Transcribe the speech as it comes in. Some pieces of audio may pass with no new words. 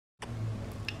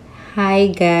Hi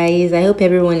guys, I hope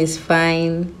everyone is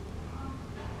fine.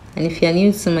 And if you're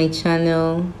new to my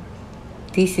channel,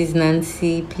 this is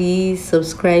Nancy. Please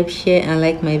subscribe, share and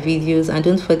like my videos, and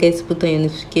don't forget to put on your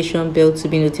notification bell to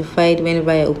be notified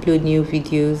whenever I upload new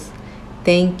videos.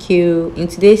 Thank you. In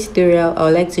today's tutorial, I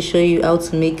would like to show you how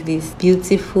to make this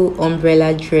beautiful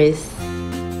umbrella dress.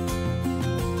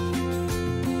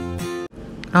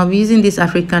 I'll be using this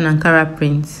African Ankara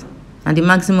print, and the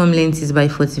maximum length is by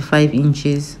 45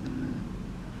 inches.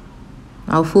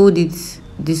 I'll fold it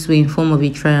this way in form of a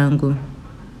triangle.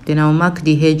 Then I'll mark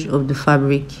the edge of the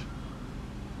fabric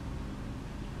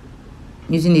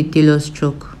using a tailor's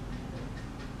chalk.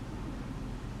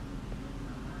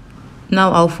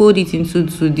 Now I'll fold it into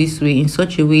two this way in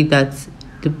such a way that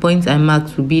the point I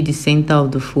marked will be the center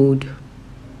of the fold.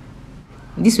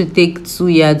 This will take 2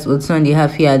 yards or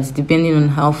 2.5 yards depending on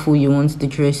how full you want the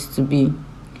dress to be.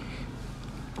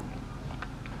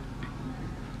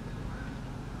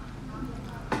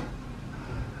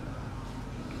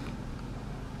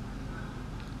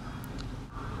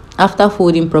 After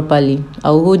folding properly,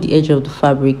 I'll hold the edge of the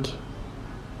fabric.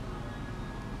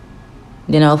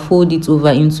 Then I'll fold it over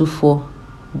into 4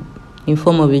 in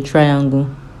form of a triangle.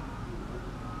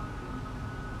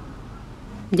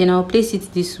 Then I'll place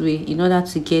it this way in order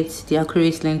to get the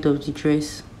accurate length of the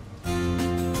dress.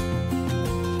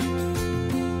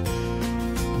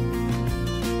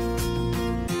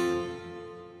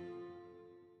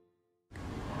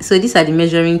 So these are the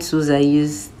measuring tools I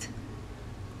used: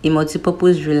 a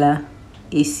multi-purpose ruler,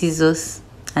 a scissors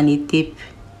and a tape,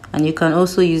 and you can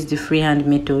also use the freehand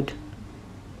method.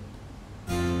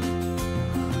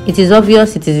 It is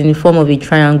obvious it is in the form of a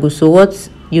triangle, so what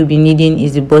you'll be needing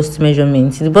is the bust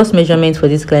measurement. The bust measurement for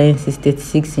this client is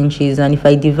 36 inches, and if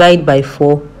I divide by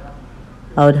 4,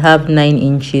 I would have 9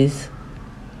 inches.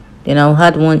 Then I'll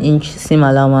add 1 inch seam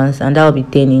allowance, and that will be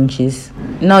 10 inches.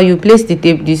 Now you place the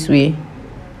tape this way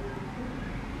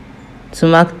to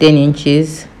mark 10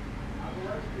 inches.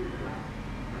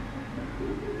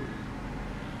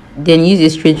 Then use a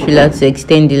straight ruler to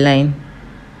extend the line,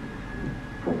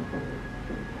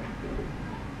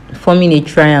 forming a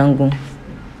triangle.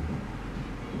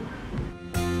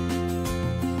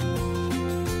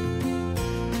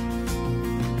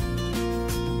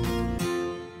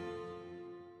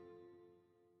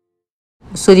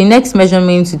 So the next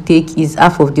measurement to take is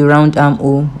half of the round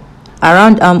armhole. A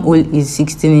round armhole is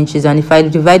 16 inches, and if I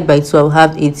divide by 2, I'll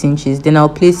have 8 inches. Then I'll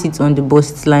place it on the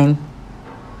bust line.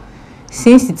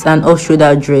 Since it's an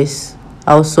off-shoulder dress,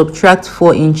 I'll subtract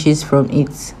 4 inches from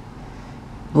it.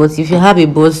 But if you have a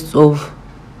bust of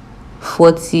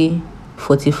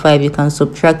 40-45, you can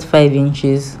subtract 5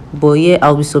 inches. But here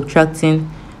I'll be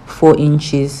subtracting 4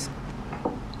 inches.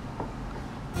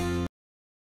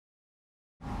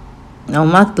 I'll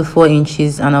mark the 4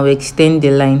 inches and I'll extend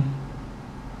the line.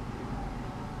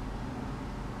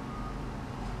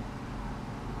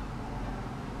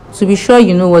 To be sure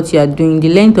you know what you are doing, the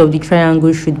length of the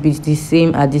triangle should be the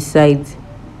same at the sides.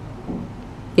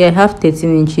 Here I have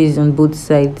 13 inches on both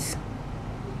sides.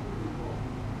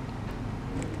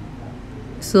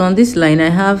 So on this line I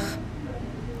have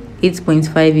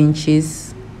 8.5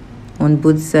 inches on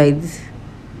both sides.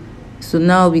 So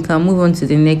now we can move on to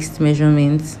the next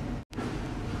measurement.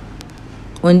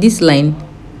 On this line,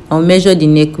 I'll measure the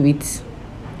neck width.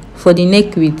 For the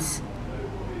neck width,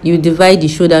 you divide the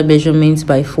shoulder measurement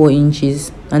by 4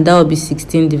 inches, and that will be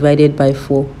 16 divided by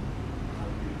 4.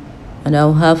 And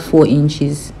I'll have 4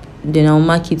 inches. Then I'll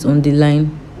mark it on the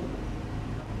line.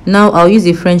 Now I'll use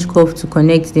a French curve to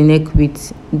connect the neck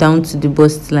width down to the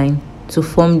bust line to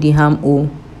form the armhole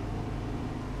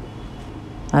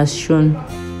as shown.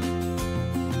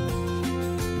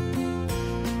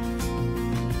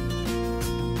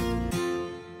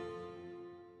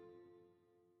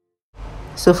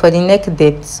 So for the neck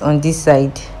depth on this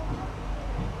side,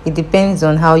 it depends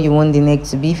on how you want the neck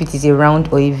to be, if it is a round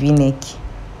or a v-neck.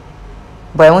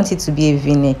 But I want it to be a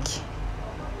v-neck,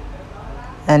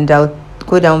 and I'll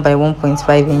go down by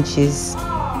 1.5 inches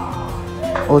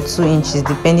or 2 inches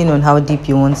depending on how deep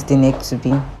you want the neck to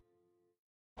be.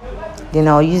 Then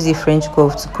I'll use a French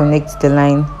curve to connect the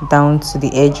line down to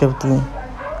the edge of the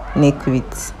neck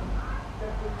width.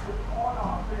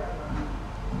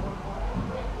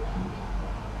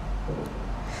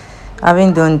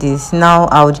 Having done this, now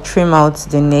I would trim out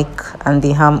the neck and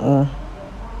the armhole.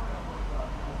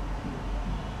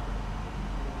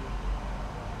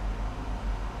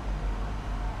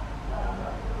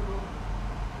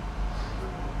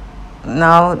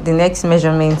 Now the next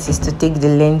measurement is to take the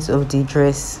length of the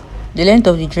dress. The length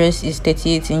of the dress is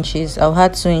 38 inches. I'll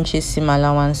add 2 inches seam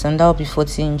allowance, and that will be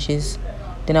 40 inches.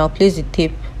 Then I'll place the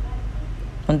tape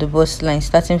on the bust line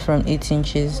starting from 8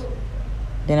 inches.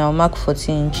 Then I'll mark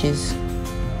 14 inches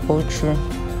all through.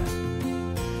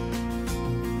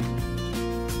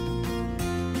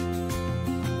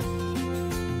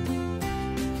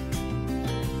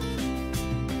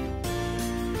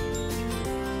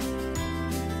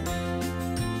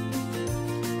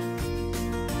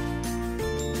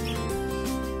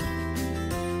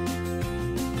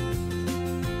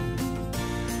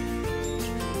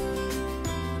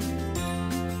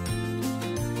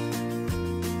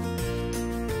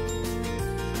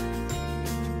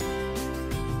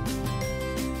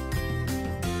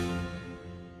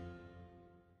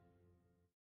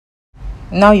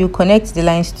 Now you connect the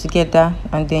lines together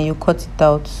and then you cut it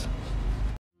out.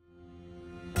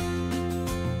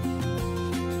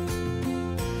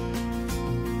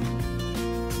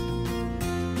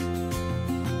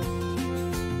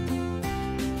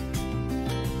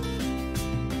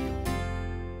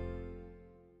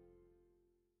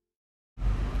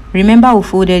 Remember we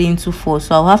folded into 4,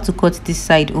 so I'll have to cut this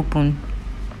side open.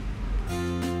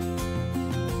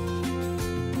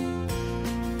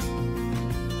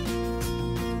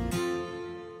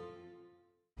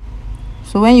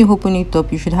 So when you open it up,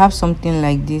 you should have something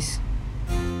like this.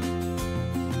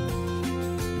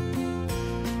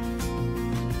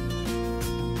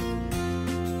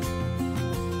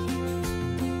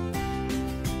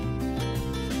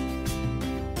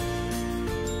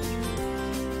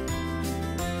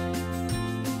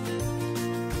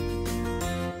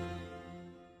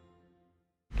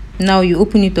 Now you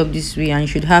open it up this way and you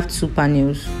should have 2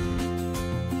 panels.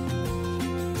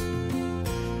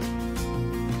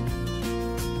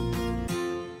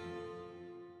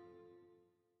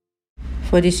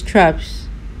 For the straps,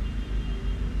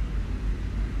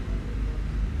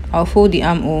 I'll fold the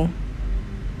armhole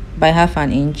by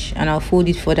 1/2 inch and I'll fold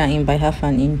it further in by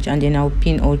 1/2 inch, and then I'll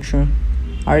pin all through.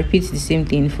 I'll repeat the same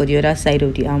thing for the other side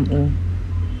of the armhole.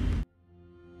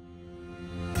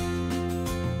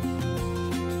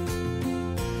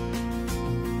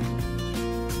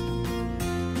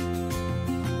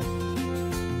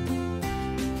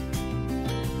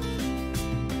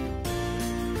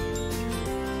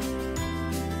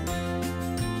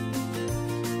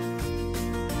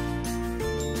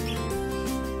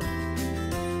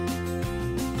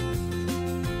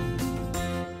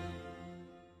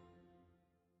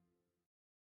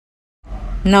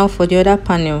 Now for the other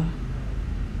panel,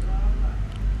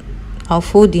 I'll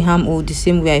fold the armhole the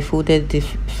same way I folded the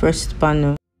first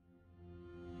panel.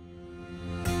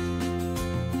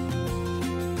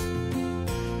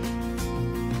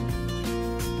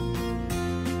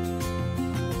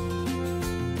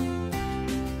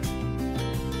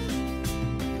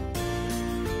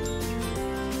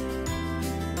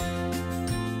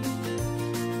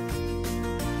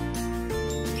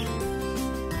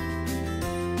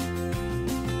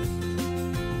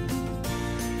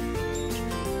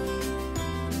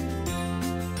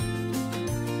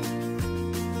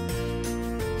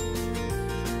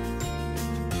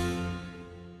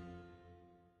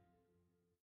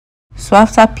 So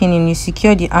after pinning, you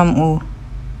secure the armhole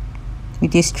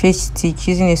with a straight stitch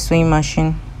using a sewing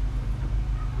machine.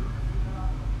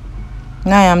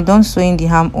 Now I am done sewing the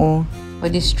armhole. For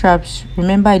the straps,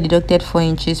 remember I deducted 4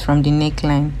 inches from the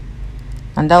neckline,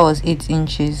 and that was 8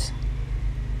 inches.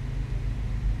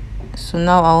 So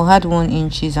now I'll add 1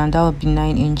 inch and that will be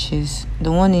 9 inches.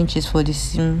 The 1 inch is for the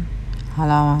seam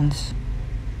allowance.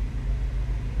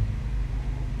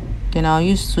 Then I'll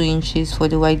use 2 inches for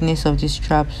the wideness of the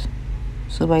straps.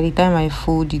 So by the time I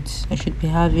fold it, I should be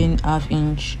having 1/2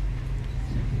 inch.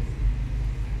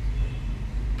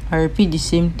 I repeat the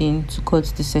same thing to cut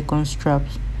the second strap.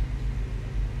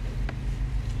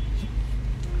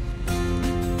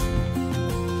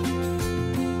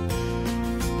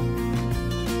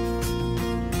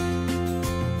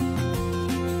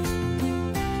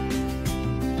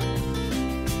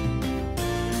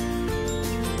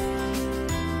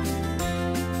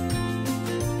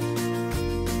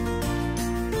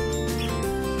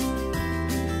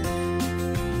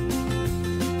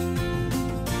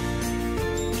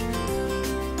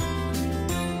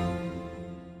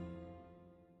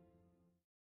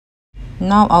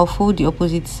 Now I'll fold the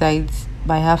opposite sides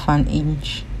by 1/2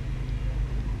 inch,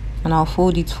 and I'll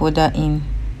fold it further in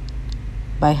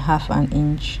by 1/2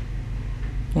 inch.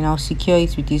 Then I'll secure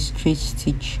it with a straight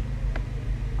stitch.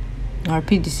 I'll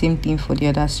repeat the same thing for the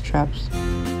other straps.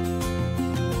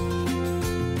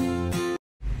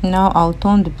 Now I'll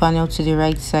turn the panel to the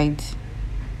right side.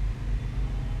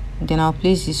 Then I'll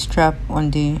place the strap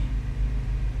on the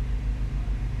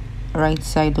right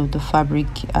side of the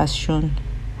fabric as shown.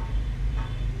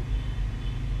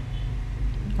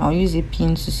 I'll use a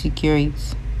pin to secure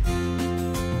it.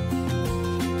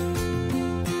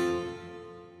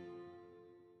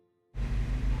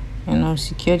 And I'll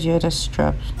secure the other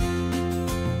strap.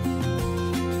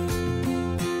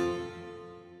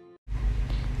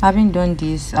 Having done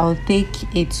this, I'll take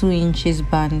a 2 inches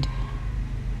band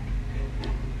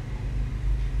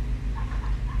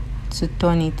to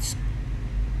turn it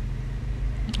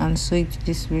and sew it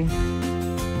this way.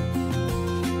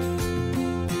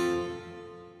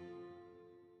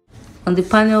 On the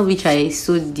panel which I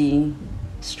sewed the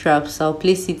straps, I'll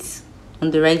place it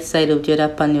on the right side of the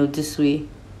other panel this way.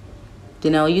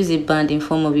 Then I'll use a band in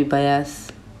form of a bias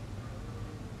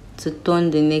to turn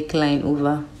the neckline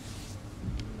over.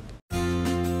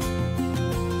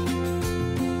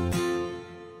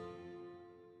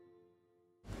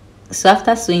 So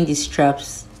after sewing the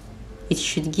straps, it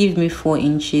should give me 4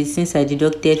 inches since I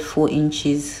deducted 4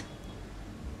 inches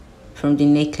from the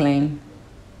neckline.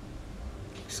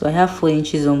 So I have 4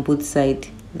 inches on both sides.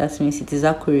 That means it is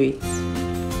accurate.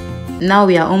 Now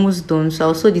we are almost done, so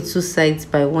I'll sew the 2 sides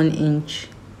by 1 inch.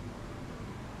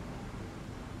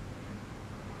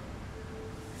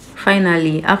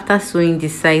 Finally, after sewing the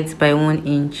sides by 1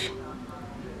 inch,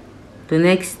 the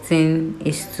next thing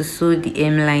is to sew the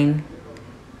hemline.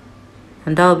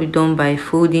 And that will be done by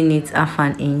folding it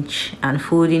 1/2 inch and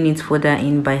folding it further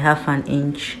in by 1/2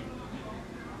 inch.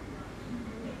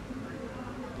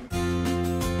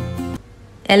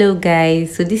 Hello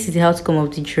guys, so this is the outcome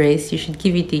of the dress. You should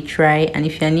give it a try, and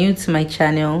if you are new to my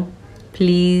channel,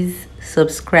 please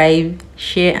subscribe,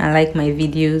 share and like my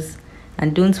videos,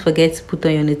 and don't forget to put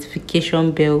on your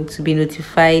notification bell to be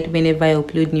notified whenever I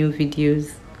upload new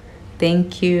videos.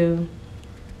 Thank you.